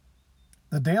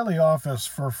The daily office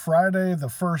for Friday, the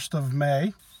 1st of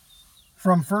May,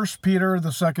 from 1 Peter, the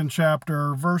 2nd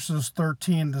chapter, verses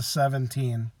 13 to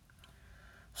 17.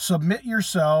 Submit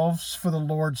yourselves for the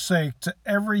Lord's sake to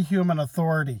every human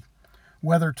authority,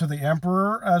 whether to the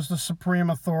emperor as the supreme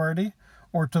authority,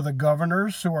 or to the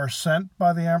governors who are sent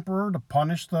by the emperor to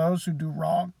punish those who do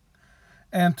wrong,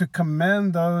 and to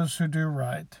commend those who do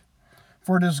right.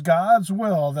 For it is God's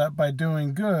will that by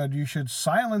doing good you should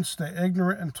silence the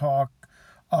ignorant and talk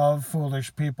of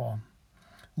foolish people.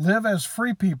 Live as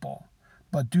free people,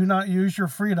 but do not use your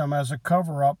freedom as a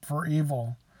cover-up for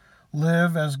evil.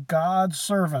 Live as God's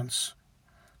servants.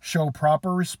 Show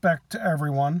proper respect to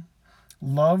everyone.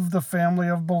 Love the family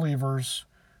of believers.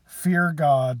 Fear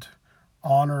God.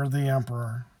 Honor the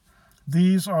emperor.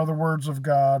 These are the words of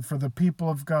God for the people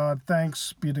of God.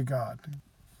 Thanks be to God.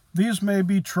 These may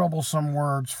be troublesome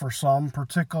words for some,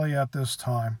 particularly at this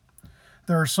time.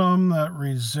 There are some that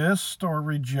resist or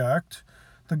reject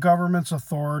the government's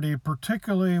authority,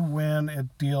 particularly when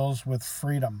it deals with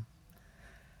freedom.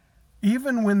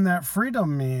 Even when that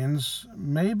freedom means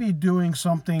maybe doing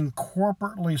something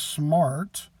corporately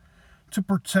smart to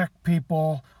protect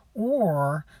people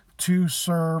or to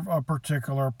serve a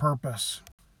particular purpose.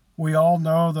 We all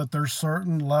know that there's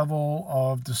certain level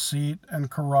of deceit and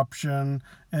corruption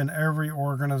in every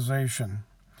organization.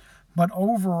 But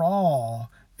overall,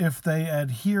 if they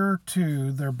adhere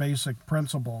to their basic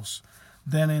principles,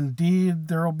 then indeed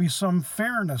there will be some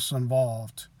fairness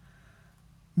involved.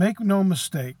 Make no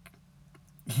mistake,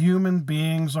 human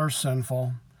beings are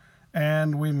sinful,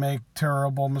 and we make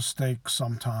terrible mistakes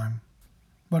sometimes.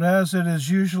 But as it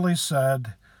is usually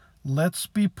said, let's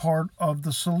be part of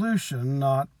the solution,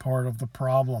 not part of the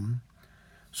problem.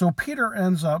 So Peter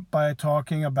ends up by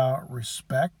talking about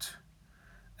respect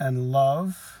and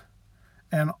love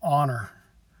and honor.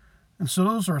 And so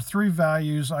those are three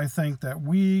values I think that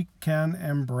we can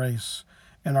embrace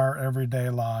in our everyday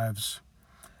lives.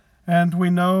 And we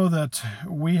know that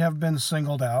we have been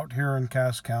singled out here in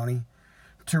Cass County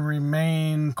to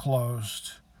remain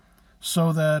closed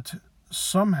so that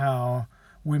somehow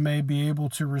we may be able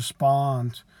to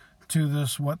respond to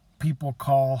this, what people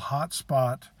call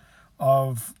hotspot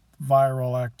of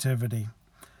viral activity.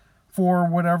 For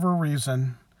whatever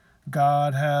reason,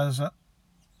 God has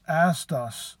asked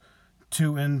us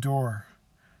to endure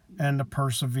and to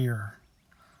persevere.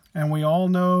 And we all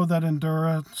know that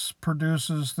endurance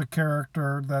produces the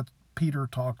character that Peter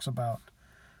talks about: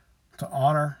 to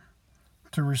honor,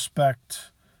 to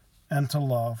respect, and to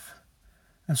love.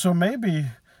 And so maybe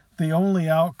the only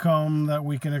outcome that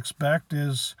we can expect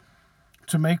is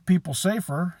to make people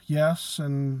safer, yes,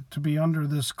 and to be under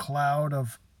this cloud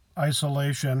of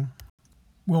isolation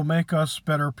will make us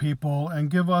better people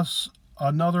and give us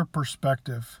another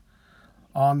perspective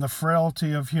on the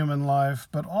frailty of human life,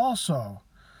 but also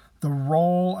the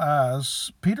role, as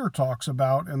Peter talks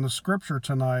about in the scripture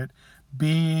tonight,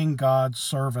 being God's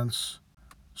servants.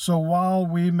 So while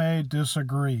we may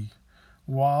disagree,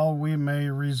 while we may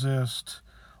resist,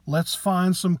 let's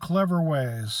find some clever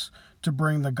ways to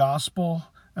bring the gospel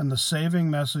and the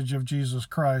saving message of Jesus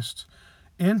Christ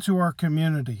into our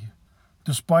community,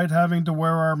 despite having to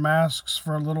wear our masks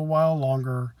for a little while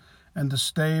longer and to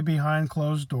stay behind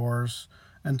closed doors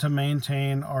and to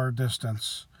maintain our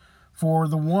distance. For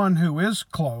the one who is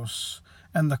close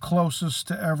and the closest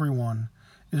to everyone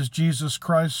is Jesus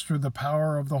Christ through the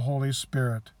power of the Holy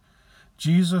Spirit.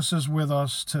 Jesus is with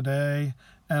us today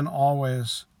and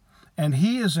always, and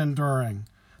he is enduring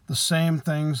the same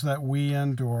things that we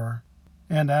endure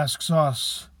and asks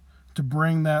us to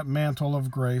bring that mantle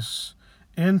of grace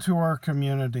into our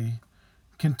community,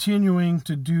 continuing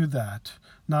to do that,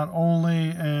 not only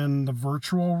in the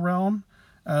virtual realm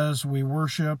as we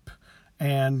worship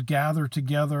and gather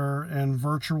together in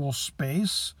virtual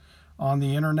space on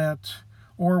the internet,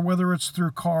 or whether it's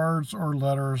through cards or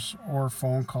letters or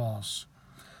phone calls.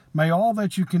 May all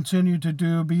that you continue to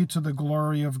do be to the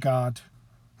glory of God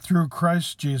through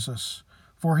Christ Jesus.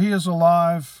 For he is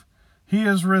alive, he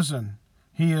is risen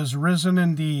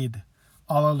indeed.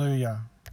 Alleluia.